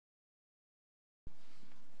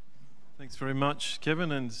Thanks very much,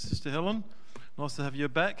 Kevin and Sister Helen. Nice to have you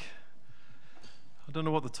back. I don't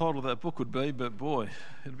know what the title of that book would be, but boy,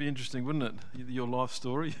 it'd be interesting, wouldn't it? Your life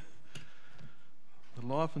story. The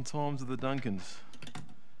life and times of the Duncans.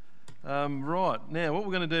 Right, now what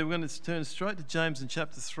we're going to do, we're going to turn straight to James in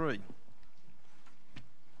chapter 3.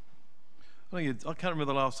 I can't remember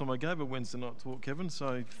the last time I gave a Wednesday night talk, Kevin,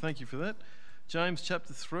 so thank you for that. James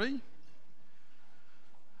chapter 3.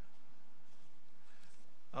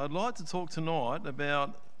 I'd like to talk tonight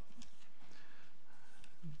about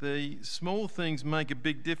the small things make a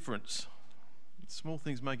big difference. Small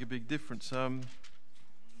things make a big difference.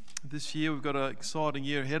 This year we've got an exciting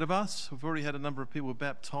year ahead of us. We've already had a number of people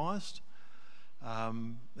baptised.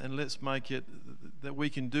 And let's make it that we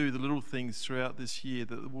can do the little things throughout this year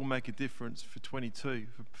that will make a difference for 22,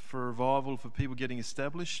 for revival, for people getting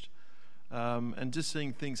established, and just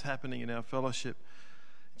seeing things happening in our fellowship.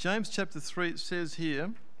 James chapter 3, it says here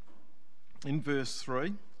in verse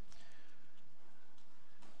 3,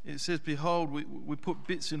 it says, "Behold, we put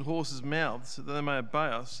bits in horses' mouths so that they may obey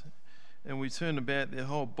us, and we turn about their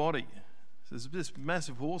whole body." So there's this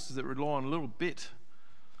massive horses that rely on a little bit,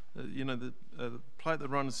 the plate that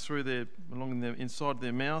runs through inside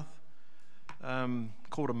their mouth,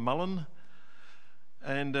 called a mullen,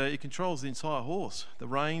 and it controls the entire horse, the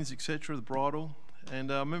reins, etc., the bridle.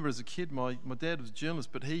 And I remember as a kid, my dad was a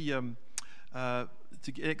journalist, but he, to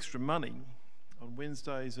get extra money, on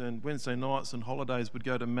Wednesdays and Wednesday nights and holidays would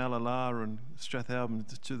go to Malala and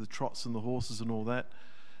Strathalbyn to the trots and the horses and all that.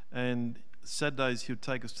 And Saturdays he would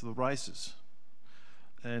take us to the races.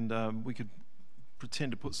 And we could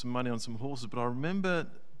pretend to put some money on some horses. But I remember,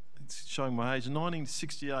 it's showing my age, in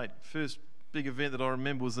 1968, first big event that I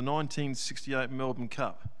remember was the 1968 Melbourne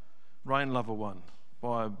Cup. Rain Lover won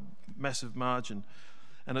by a massive margin.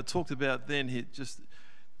 And it talked about then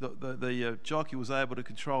the jockey was able to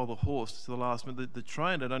control the horse to the last minute. The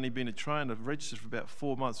trainer had only been a trainer, registered for about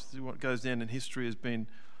 4 months. What goes down in history has been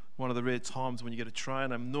one of the rare times when you get a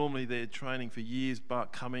trainer. Normally they're training for years,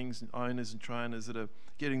 Bart Cummings and owners and trainers that are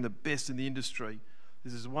getting the best in the industry.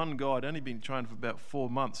 There's this one guy had only been trained for about 4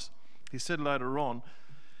 months. He said later on,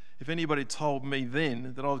 if anybody told me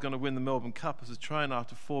then that I was going to win the Melbourne Cup as a trainer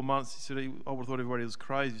after 4 months, he said I would have thought everybody was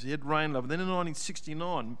crazy. So he had Rain Lover. Then in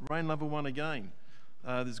 1969, Rain Lover won again.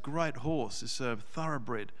 This great horse, this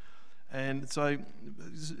thoroughbred. And so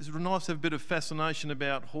it's nice to have a bit of fascination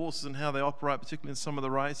about horses and how they operate, particularly in some of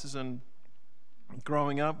the races. And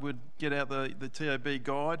growing up, we'd get out the TAB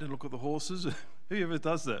guide and look at the horses. Whoever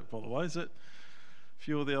does that, by the way, is it? A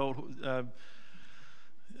few of the old,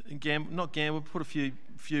 not gamble, put a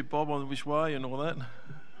few bob on which way and all that.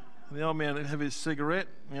 And the old man would have his cigarette,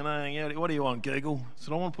 what do you want, Google? I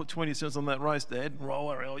said, I want to put 20 cents on that race, Dad.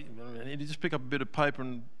 And he'd just pick up a bit of paper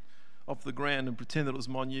and off the ground and pretend that it was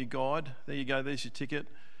my new guide. There you go, there's your ticket.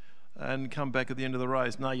 And come back at the end of the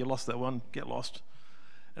race. No, you lost that one, get lost.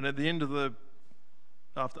 And at the end of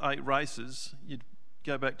after 8 races, you'd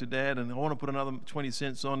go back to Dad and I want to put another 20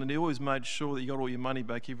 cents on. And he always made sure that you got all your money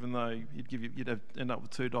back, even though you'd end up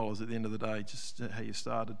with $2 at the end of the day, just how you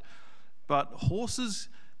started. But horses,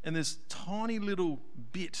 and this tiny little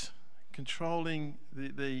bit controlling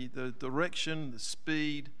the direction, the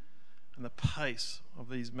speed, and the pace of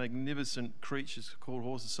these magnificent creatures called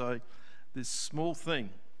horses. So this small thing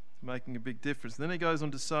making a big difference. And then he goes on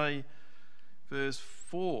to say, verse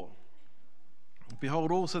 4,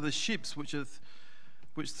 "Behold also the ships which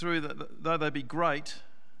though they be great,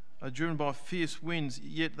 are driven by fierce winds,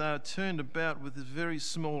 yet they are turned about with this very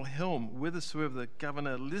small helm, whithersoever the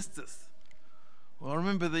governor listeth." Well, I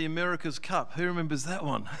remember the America's Cup. Who remembers that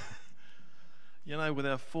one? With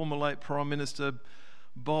our former late Prime Minister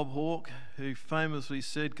Bob Hawke, who famously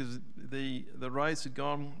said, because the race had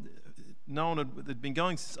gone, they'd been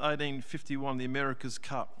going since 1851, the America's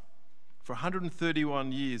Cup. For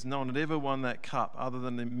 131 years, no one had ever won that cup other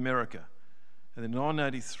than America. And in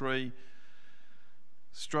 1983,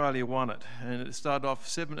 Australia won it. And it started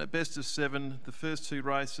off at best of 7. The first 2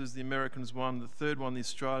 races, the Americans won. The third one, the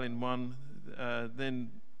Australian won.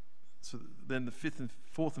 Then the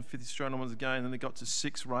 4th and 5th Australian ones again, and then they got to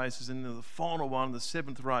 6 races, and then the final one, the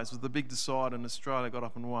 7th race, was the big decider, and Australia got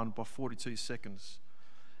up and won by 42 seconds.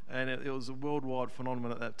 And it was a worldwide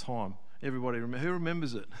phenomenon at that time. Everybody who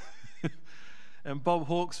remembers it? And Bob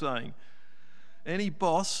Hawke saying, any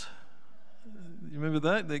boss, you remember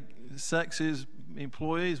that? The sacks his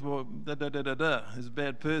employees, well, is a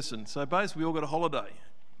bad person. So basically we all got a holiday.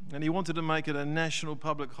 And he wanted to make it a national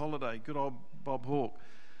public holiday. Good old Bob Hawke.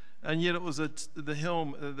 And yet it was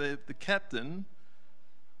the captain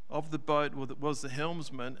of the boat was the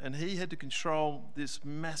helmsman, and he had to control this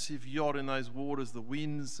massive yacht in those waters, the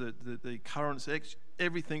winds, the currents,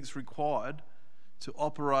 everything's required to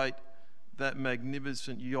operate that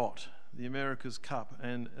magnificent yacht, the America's Cup,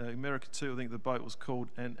 and America 2, I think the boat was called,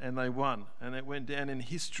 and they won. And it went down in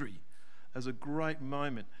history as a great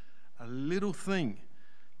moment, a little thing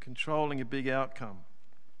controlling a big outcome.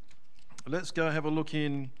 Let's go have a look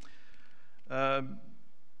in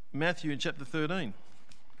Matthew in chapter 13.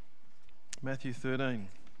 Matthew 13.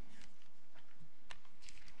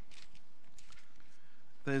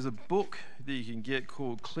 There's a book that you can get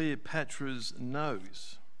called Cleopatra's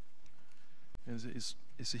Nose.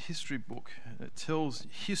 It's a history book. It tells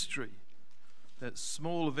history, that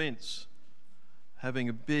small events having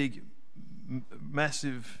a big,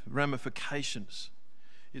 massive ramifications.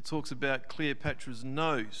 It talks about Cleopatra's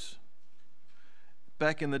nose.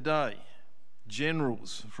 Back in the day,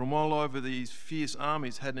 generals from all over these fierce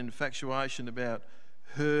armies had an infatuation about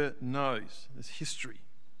her nose. There's history.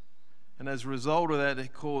 And as a result of that,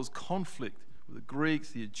 it caused conflict with the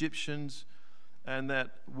Greeks, the Egyptians, and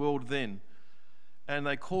that world then. And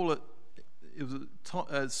they call it was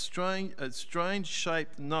a strange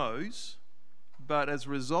shaped nose, but as a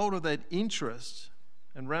result of that interest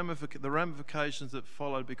and the ramifications that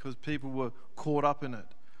followed because people were caught up in it.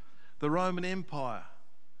 The Roman Empire.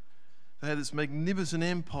 They had this magnificent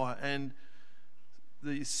empire, and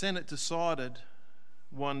the Senate decided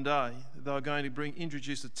one day that they were going to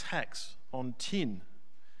introduce a tax on tin.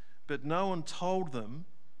 But no one told them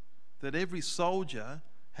that every soldier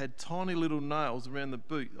had tiny little nails around the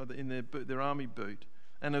boot, in their army boot,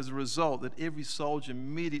 and as a result that every soldier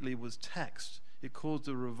immediately was taxed. It caused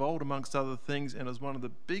a revolt amongst other things, and it was one of the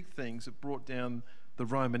big things that brought down the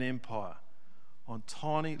Roman Empire, on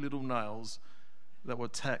tiny little nails that were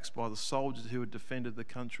taxed by the soldiers who had defended the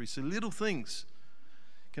country. So little things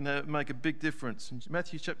can make a big difference. In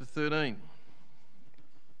Matthew chapter 13,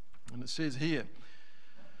 and it says here,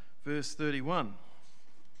 verse 31,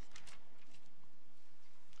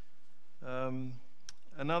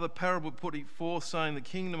 another parable put he forth, saying, the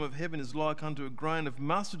kingdom of heaven is like unto a grain of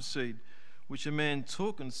mustard seed, which a man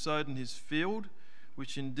took and sowed in his field,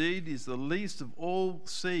 which indeed is the least of all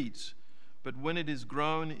seeds. But when it is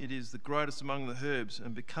grown, it is the greatest among the herbs,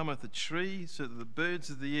 and becometh a tree, so that the birds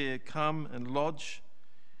of the air come and lodge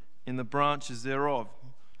in the branches thereof.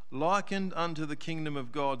 Likened unto the kingdom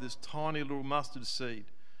of God, this tiny little mustard seed.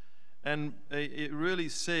 And it really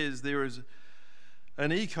says there is an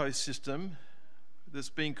ecosystem that's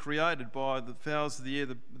been created by the fowls of the air,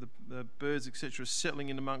 the birds, etc., settling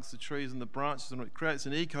in amongst the trees and the branches, and it creates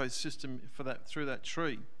an ecosystem for that through that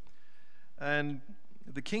tree. And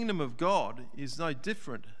the kingdom of God is no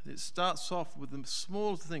different. It starts off with the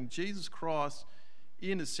smallest thing. Jesus Christ,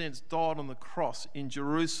 in a sense, died on the cross in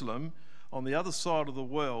Jerusalem on the other side of the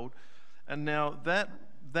world. And now that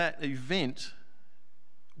event,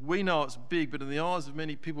 we know it's big, but in the eyes of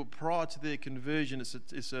many people prior to their conversion,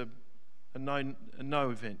 it's a no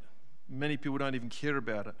event. Many people don't even care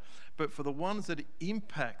about it. But for the ones that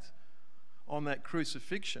impact on that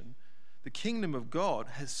crucifixion, the kingdom of God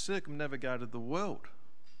has circumnavigated the world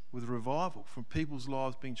with revival from people's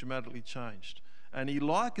lives being dramatically changed. And he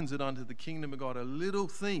likens it unto the kingdom of God, a little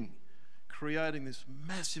thing creating this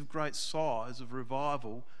massive, great size of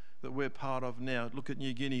revival that we're part of now. Look at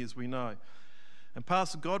New Guinea, as we know. And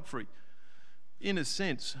Pastor Godfrey, in a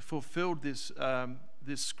sense, fulfilled this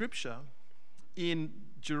scripture in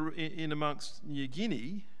amongst New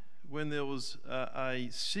Guinea when there was a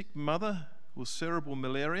sick mother with cerebral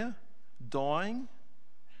malaria, dying.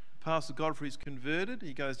 Pastor Godfrey's converted.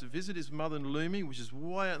 He goes to visit his mother in Lumi, which is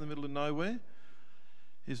way out in the middle of nowhere.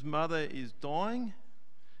 His mother is dying.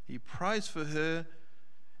 He prays for her,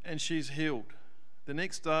 and she's healed. The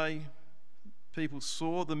next day, people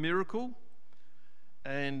saw the miracle,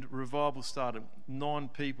 and revival started. 9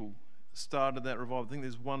 people started that revival. I think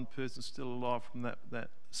there's one person still alive from that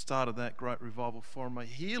started that great revival from a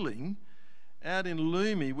healing out in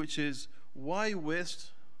Lumi, which is way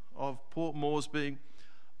west of Port Moresby,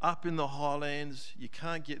 up in the highlands. You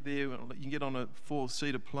can't get there. You can get on a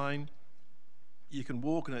 4-seater plane. You can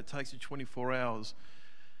walk, and it takes you 24 hours.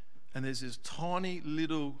 And there's this tiny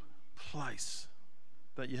little place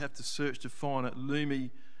that you have to search to find at Lumi.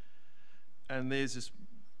 And there's this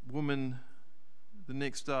woman the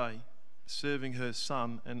next day serving her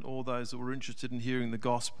son and all those that were interested in hearing the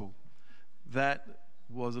gospel. That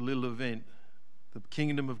was a little event, the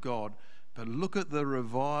kingdom of God. But look at the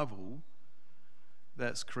revival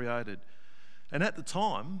that's created. And at the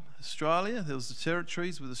time, Australia, there was the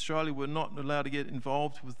territories with Australia were not allowed to get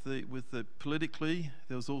involved with the politically.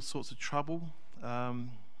 There was all sorts of trouble.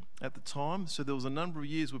 at the time. So there was a number of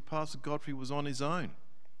years where Pastor Godfrey was on his own.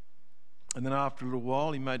 And then after a little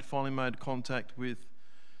while, he finally made contact with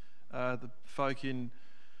the folk in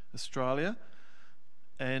Australia.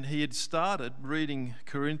 And he had started reading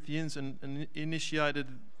Corinthians and initiated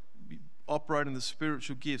operating the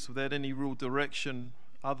spiritual gifts without any real direction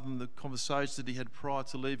other than the conversations that he had prior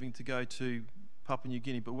to leaving to go to Papua New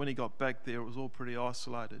Guinea. But when he got back there, it was all pretty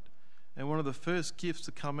isolated. And one of the first gifts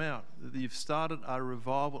to come out, that you've started a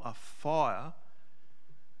revival, a fire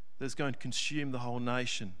that's going to consume the whole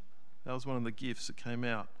nation. That was one of the gifts that came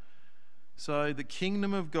out. So the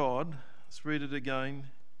kingdom of God, let's read it again,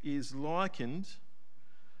 is likened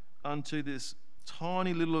unto this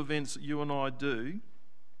tiny little events that you and I do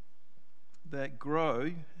that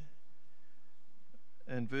grow,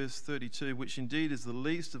 and verse 32, which indeed is the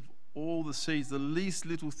least of all the seeds, the least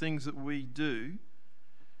little things that we do,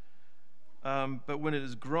 but when it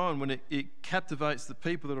has grown, when it captivates the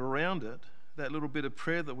people that are around it, that little bit of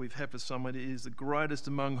prayer that we've had for somebody is the greatest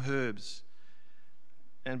among herbs,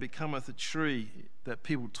 and becometh a tree that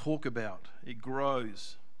people talk about. It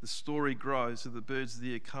grows. The story grows, so the birds of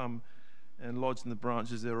the air come and lodge in the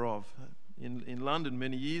branches thereof. In London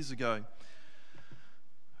many years ago,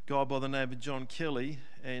 a guy by the name of John Kelly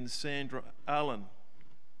and Sandra Allen,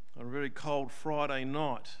 on a very cold Friday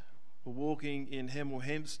night, were walking in Hemel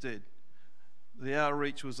Hempstead. The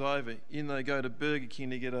outreach was over. In they go to Burger King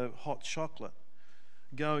to get a hot chocolate.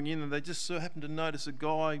 Going in, and they just so happened to notice a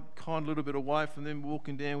guy kind of a little bit away from them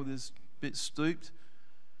walking down with his bit stooped.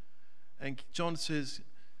 And John says,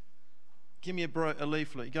 "Give me a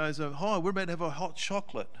leaflet." He goes, "Hi, we're about to have a hot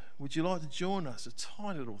chocolate. Would you like to join us?" A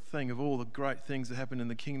tiny little thing of all the great things that happen in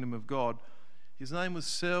the kingdom of God. His name was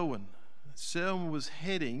Selwyn. Selwyn was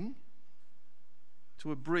heading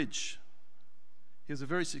to a bridge. He was a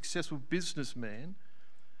very successful businessman,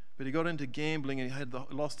 but he got into gambling and he had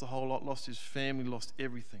lost the whole lot, lost his family, lost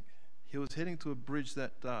everything. He was heading to a bridge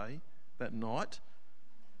that night,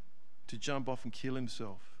 to jump off and kill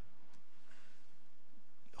himself.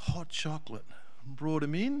 Hot chocolate brought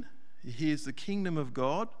him in. He hears the kingdom of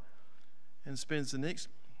God and spends the next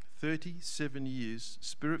 37 years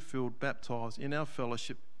spirit-filled, baptised in our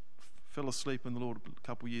fellowship, fell asleep in the Lord a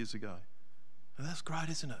couple of years ago. And that's great,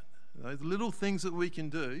 isn't it? Those little things that we can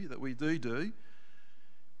do, that we do,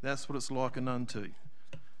 that's what it's likened unto.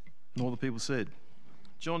 And all the people said.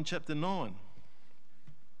 John chapter 9.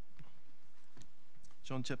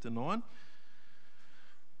 John chapter 9.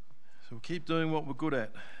 So we'll keep doing what we're good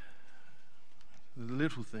at. The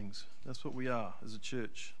little things. That's what we are as a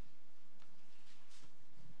church.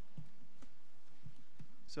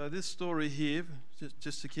 So this story here,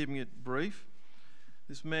 just to keeping it brief,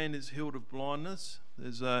 this man is healed of blindness.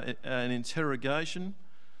 There's an interrogation.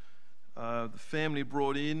 The family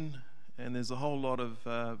brought in, and there's a whole lot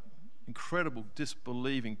of incredible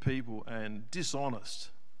disbelieving people and dishonest,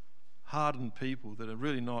 hardened people that are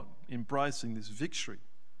really not embracing this victory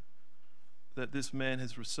that this man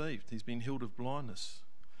has received. He's been healed of blindness.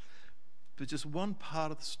 But just one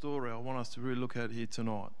part of the story I want us to really look at here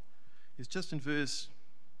tonight is just in verse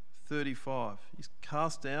 35. He's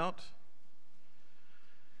cast out.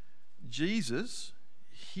 Jesus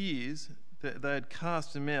hears that they had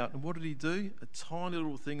cast him out. And what did he do? A tiny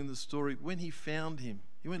little thing in the story. When he found him,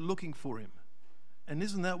 he went looking for him. And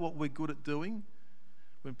isn't that what we're good at doing?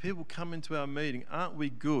 When people come into our meeting, aren't we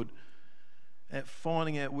good at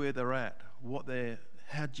finding out where they're at,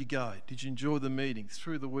 how'd you go? Did you enjoy the meeting?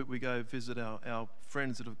 Through the week we go visit our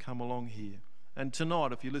friends that have come along here. And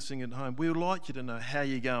tonight, if you're listening at home, we would like you to know how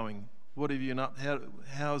you're going. What have you done?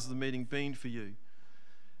 How's the meeting been for you?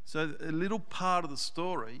 So a little part of the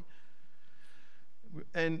story,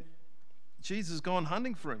 and Jesus has gone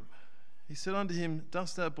hunting for him. He said unto him,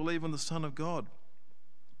 "Dost thou believe on the Son of God?"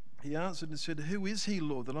 He answered and said, "Who is he,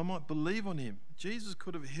 Lord, that I might believe on him?" Jesus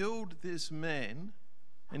could have healed this man,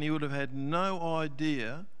 and he would have had no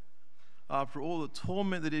idea, after all the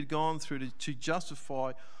torment that he'd gone through, to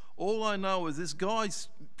justify, all I know is this guy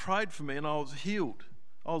prayed for me and I was healed.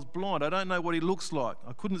 I was blind. I don't know what he looks like.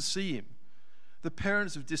 I couldn't see him. The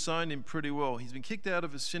parents have disowned him pretty well. He's been kicked out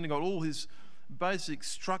of his synagogue. All his basic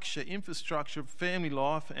infrastructure of family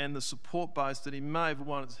life and the support base that he may have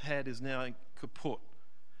once had is now kaput.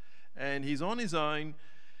 And he's on his own.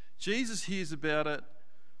 Jesus hears about it.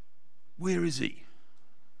 Where is he?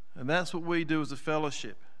 And that's what we do as a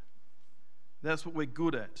fellowship. That's what we're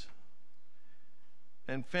good at.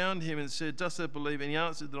 And found him and said, "Dost thou believe?" And he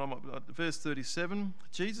answered, verse 37,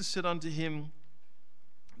 Jesus said unto him,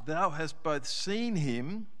 "Thou hast both seen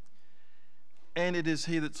him, and it is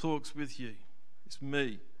he that talks with you." It's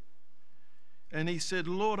me. And he said,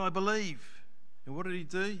 "Lord, I believe." And what did he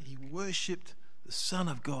do? He worshipped the Son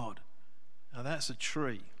of God. Now that's a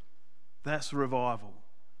tree. That's revival.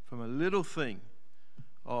 From a little thing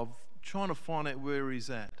of trying to find out where he's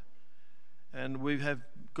at. And we have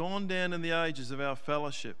gone down in the ages of our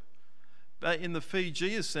fellowship. But in the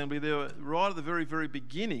Fiji assembly, there were, right at the very, very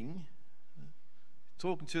beginning,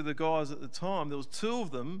 talking to the guys at the time, there was 2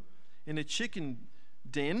 of them in a chicken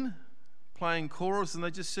den playing chorus, and they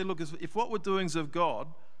just said, look, if what we're doing is of God,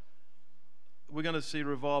 we're going to see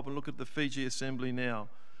revival. And look at the Fiji assembly now.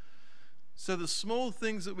 So the small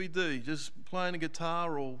things that we do, just playing a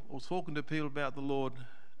guitar or talking to people about the Lord,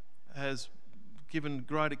 has given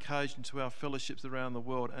great occasion to our fellowships around the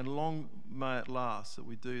world, and long may it last that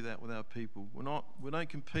we do that with our people. We don't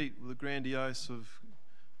compete with the grandiose of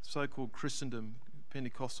so-called Christendom,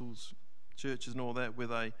 Pentecostals, churches and all that,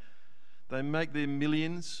 where they make their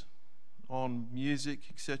millions on music,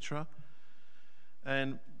 etc.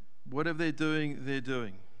 And whatever they're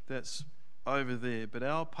doing. That's over there. But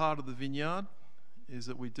our part of the vineyard is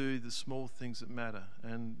that we do the small things that matter,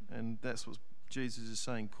 and that's what Jesus is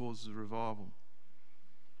saying causes a revival.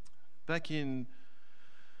 Back in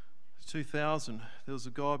 2000, there was a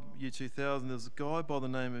guy by the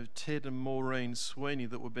name of Ted and Maureen Sweeney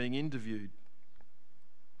that were being interviewed,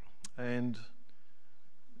 and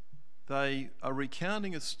they are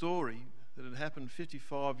recounting a story that had happened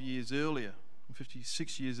 56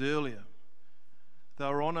 years earlier. They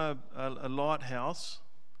were on a lighthouse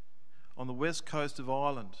on the west coast of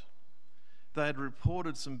Ireland. They had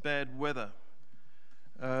reported some bad weather.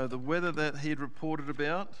 The weather that he had reported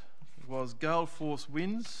about was gale force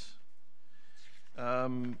winds. He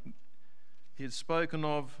had spoken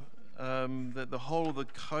of that the whole of the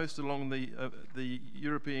coast along the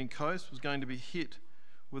European coast was going to be hit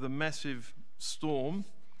with a massive storm,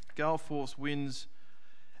 gale force winds,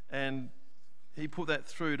 and he put that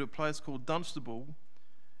through to a place called Dunstable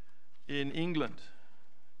in England.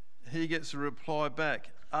 He gets a reply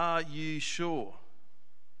back, "Are you sure?"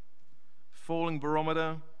 Falling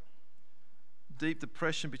barometer, deep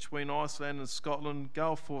depression between Iceland and Scotland,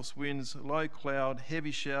 gale force winds, low cloud,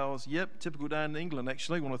 heavy showers. Yep, typical day in England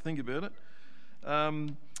actually, when I think about it.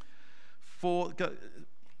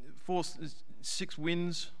 6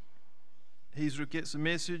 winds. He gets a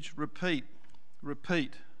message, repeat,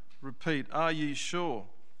 are you sure?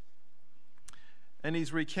 And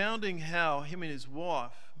he's recounting how him and his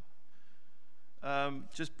wife,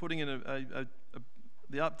 just putting in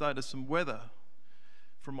the update of some weather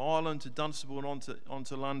from Ireland to Dunstable and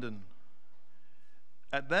onto London.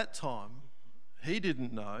 At that time, he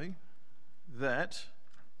didn't know that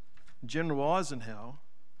General Eisenhower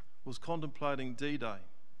was contemplating D-Day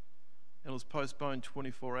and was postponed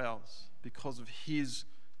 24 hours because of his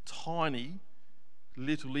tiny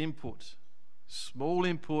little input, small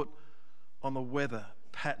input on the weather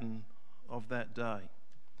pattern of that day.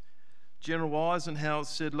 General Eisenhower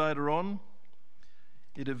said later on,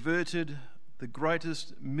 it averted the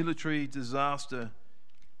greatest military disaster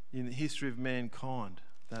in the history of mankind,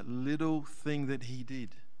 that little thing that he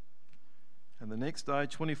did. And the next day,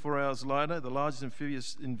 24 hours later, the largest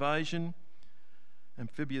amphibious invasion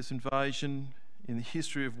in the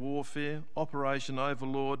history of warfare, Operation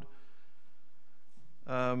Overlord,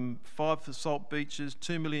 5 assault beaches,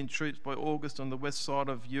 2 million troops by August on the west side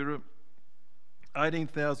of Europe,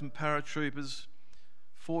 18,000 paratroopers,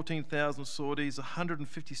 14,000 sorties,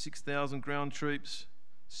 156,000 ground troops,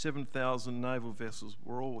 7,000 naval vessels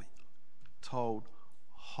were all told,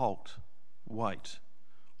 halt, wait.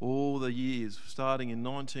 All the years, starting in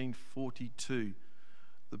 1942,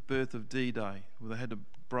 the birth of D-Day, where they had to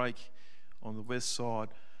break on the west side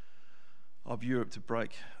of Europe to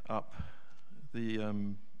break up the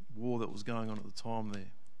war that was going on at the time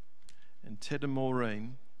there. And Ted and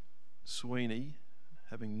Maureen Sweeney,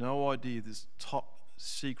 having no idea this top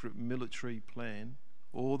secret military plan,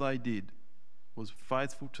 all they did was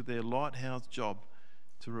faithful to their lighthouse job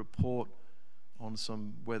to report on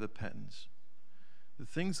some weather patterns. The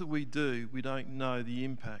things that we do, we don't know the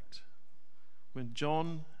impact. When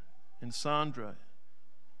John and Sandra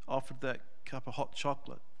offered that cup of hot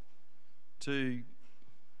chocolate to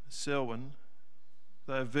Selwyn,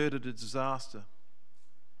 they averted a disaster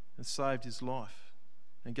and saved his life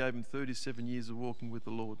and gave him 37 years of walking with the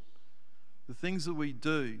Lord. The things that we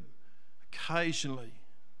do, occasionally,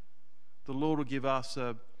 the Lord will give us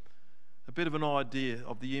a bit of an idea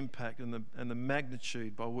of the impact and the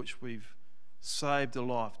magnitude by which we've saved a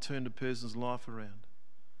life, turned a person's life around.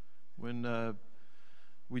 When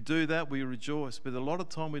we do that, we rejoice, but a lot of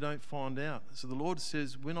time we don't find out. So the Lord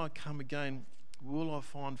says, when I come again, will I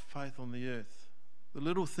find faith on the earth? The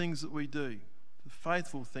little things that we do, the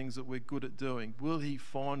faithful things that we're good at doing, will he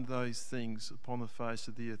find those things upon the face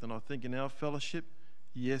of the earth? And I think in our fellowship,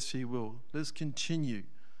 yes, he will. Let's continue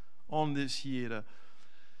on this year to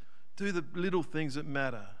do the little things that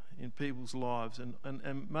matter in people's lives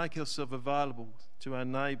and make ourselves available to our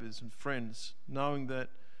neighbours and friends, knowing that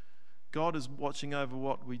God is watching over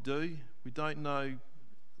what we do. We don't know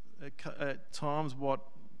at times what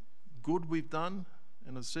good we've done.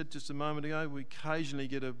 And as I said just a moment ago, we occasionally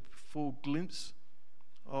get a full glimpse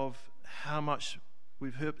of how much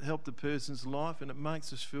we've helped a person's life, and it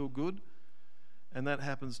makes us feel good. And that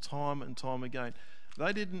happens time and time again.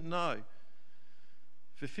 They didn't know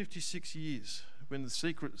for 56 years when the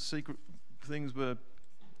secret things were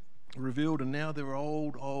revealed, and now they're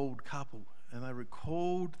an old couple. And they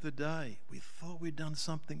recalled the day. We thought we'd done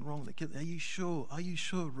something wrong. They kept, are you sure? Are you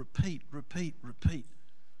sure? Repeat.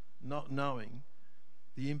 Not knowing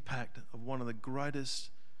the impact of one of the greatest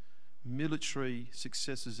military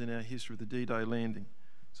successes in our history, the D-Day landing.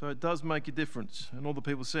 So it does make a difference. And all the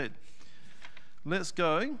people said, let's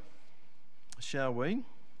go, shall we?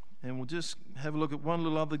 And we'll just have a look at one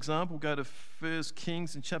little other example. We'll go to 1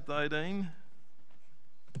 Kings in chapter 18.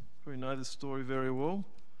 We know this story very well.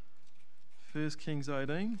 1 Kings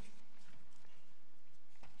 18.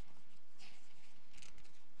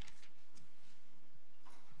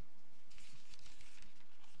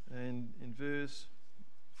 And in verse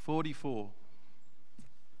 44,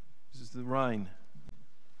 this is the rain.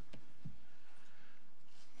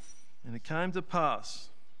 And it came to pass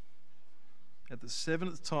at the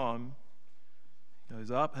 7th time,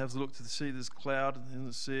 goes up, has a look to see this cloud, and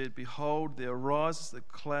it said, behold, there arises the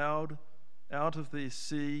cloud out of the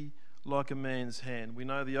sea like a man's hand. We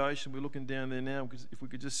know the ocean, we're looking down there now, because if we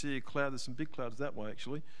could just see a cloud, there's some big clouds that way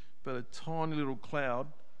actually, but a tiny little cloud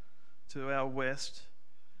to our west,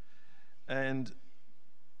 and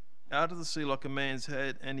out of the sea like a man's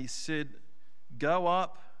hand. And he said, go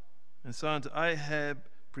up, and say unto Ahab,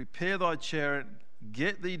 prepare thy chariot,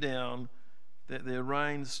 get thee down, that their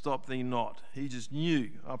rain stop thee not. He just knew,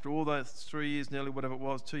 after all those 3 years, nearly whatever it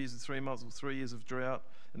was, 2 years and 3 months, or 3 years of drought,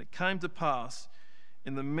 and it came to pass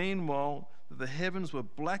in the meanwhile that the heavens were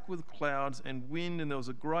black with clouds and wind, and there was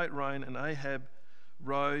a great rain, and Ahab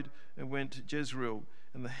rode and went to Jezreel.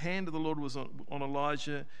 And the hand of the Lord was on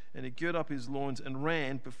Elijah, and he girt up his loins and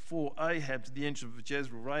ran before Ahab to the entrance of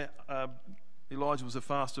Jezreel. Elijah was a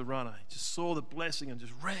faster runner. He just saw the blessing and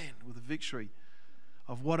just ran with the victory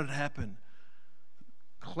of what had happened.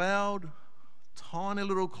 Cloud, tiny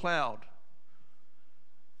little cloud.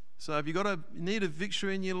 So if you need a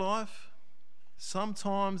victory in your life,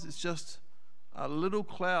 sometimes it's just a little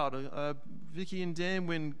cloud. Vicky and Dan,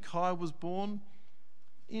 when Kai was born,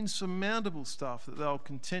 insurmountable stuff that they were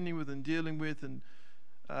contending with and dealing with, and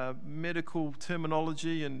medical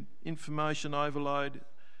terminology and information overload.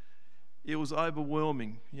 It was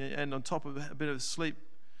overwhelming, and on top of a bit of sleep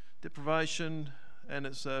deprivation, and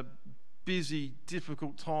it's a busy,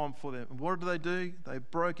 difficult time for them. And what do? They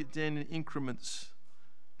broke it down in increments,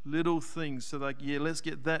 little things. So let's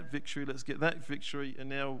get that victory, and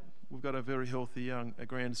now we've got a very healthy a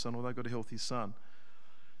grandson, or they've got a healthy son.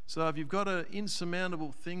 So if you've got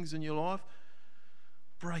insurmountable things in your life,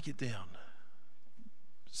 break it down.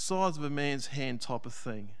 Size of a man's hand type of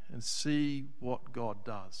thing, and see what God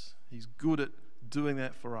does. He's good at doing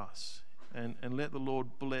that for us. And let the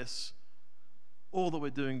Lord bless all that we're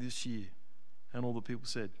doing this year. And all the people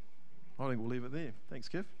said. I think we'll leave it there. Thanks,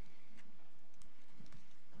 Kev.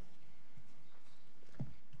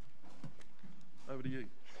 Over to you.